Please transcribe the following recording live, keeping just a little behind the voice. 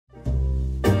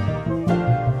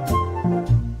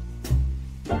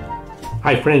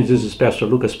Hi friends, this is Pastor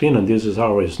Lucas Pin, and this is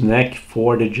our snack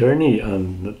for the journey.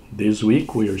 And this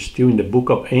week we are still in the book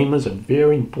of Amos, a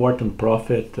very important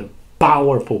prophet, a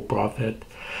powerful prophet.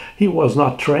 He was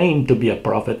not trained to be a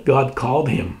prophet. God called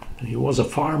him. He was a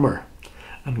farmer,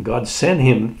 and God sent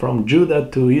him from Judah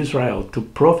to Israel to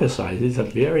prophesy. It's a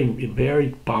very,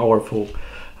 very powerful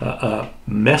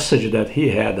message that he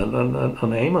had,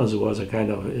 and Amos was a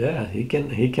kind of, he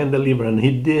can deliver, and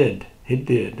he did. He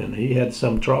did, and he had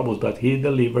some troubles, but he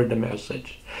delivered the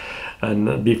message.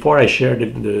 And before I share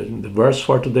the verse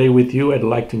for today with you, I'd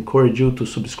like to encourage you to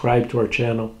subscribe to our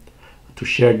channel, to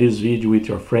share this video with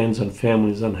your friends and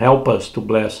families, and help us to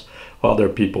bless other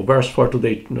people. Verse for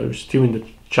today, still in the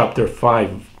chapter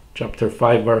 5,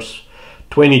 verse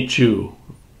 22.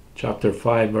 Chapter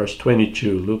 5, verse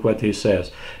 22. Look what he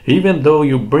says. Even though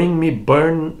you bring me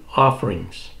burnt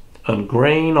offerings and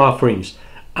grain offerings,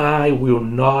 I will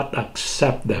not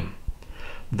accept them.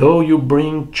 Though you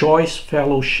bring choice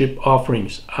fellowship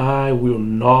offerings, I will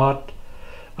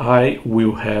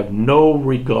have no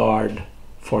regard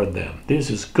for them. This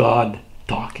is God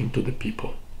talking to the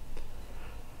people.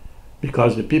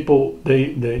 Because the people, they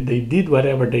did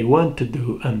whatever they want to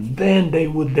do, and then they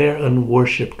would dare and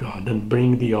worship God and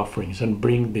bring the offerings and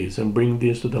bring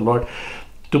this to the Lord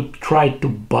to try to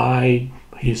buy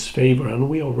his favor. And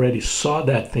we already saw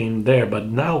that thing there, but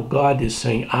now God is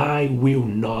saying, I will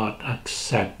not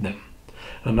accept them,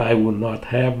 and I will not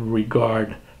have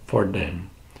regard for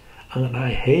them. And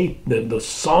I hate the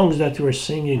songs that you are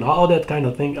singing, all that kind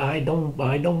of thing. I don't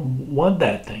want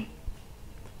that thing.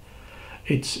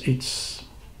 It's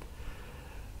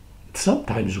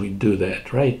sometimes we do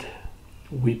that, right?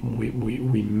 We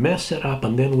mess it up,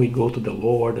 and then we go to the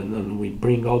Lord, and then we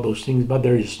bring all those things, but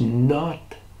there is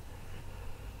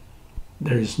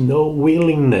no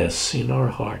willingness in our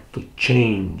heart to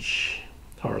change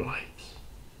our lives.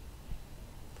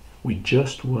 We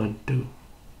just want to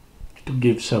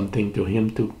give something to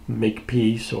him to make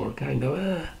peace, or kind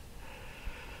of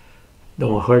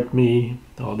don't hurt me,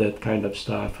 all that kind of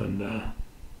stuff, and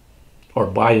or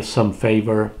buy some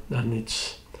favor, and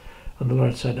the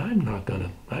Lord said, I'm not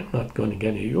gonna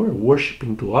get you. You're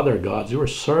worshiping to other gods, you're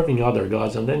serving other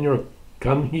gods, and then you're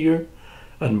come here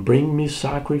and bring me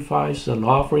sacrifice and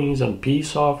offerings and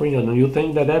peace offering, and you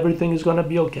think that everything is going to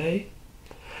be okay?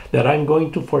 That I'm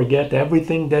going to forget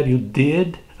everything that you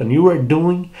did and you are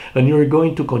doing and you're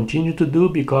going to continue to do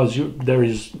because there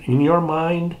is in your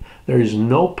mind, there is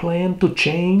no plan to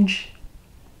change,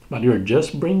 but you're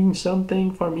just bringing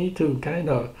something for me to kind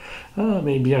of,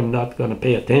 maybe I'm not going to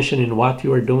pay attention in what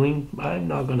you are doing. I'm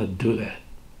not going to do that.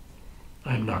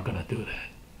 I'm not going to do that.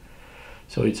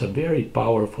 So it's a very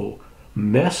powerful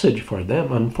message for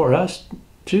them and for us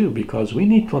too, because we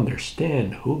need to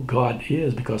understand who God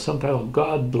is, because sometimes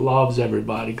God loves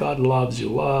everybody. God loves you,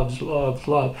 loves,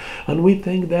 and we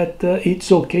think that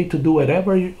it's okay to do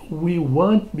whatever we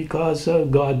want because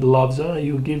God loves us.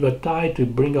 You give a tithe, to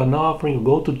bring an offering, you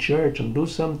go to church and do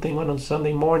something on a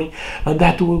Sunday morning, and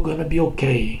that will gonna be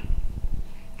okay.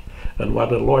 And what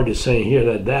the Lord is saying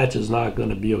here, that is not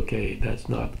gonna be okay. That's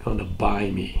not gonna buy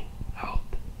me out.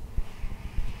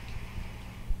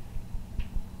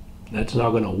 That's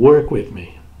not going to work with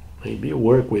me. Maybe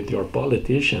work with your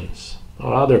politicians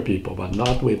or other people, but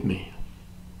not with me.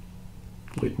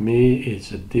 With me,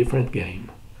 it's a different game.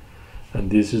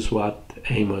 And this is what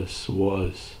Amos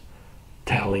was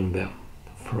telling them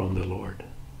from the Lord.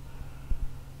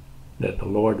 That the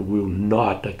Lord will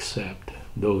not accept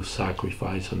those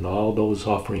sacrifices and all those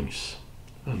offerings.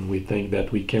 And we think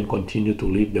that we can continue to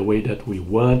live the way that we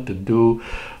want, to do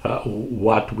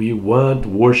what we want,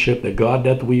 worship the God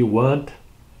that we want,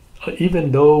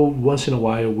 even though once in a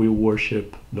while we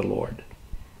worship the Lord.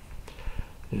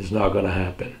 It's not going to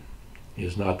happen.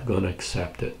 He's not going to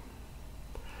accept it.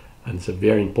 And it's a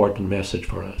very important message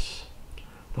for us.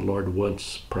 The Lord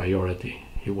wants priority.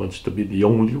 He wants to be the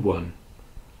only one,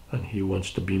 and he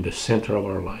wants to be in the center of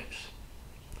our lives.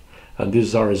 And this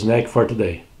is our snack for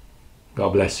today.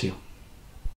 God bless you.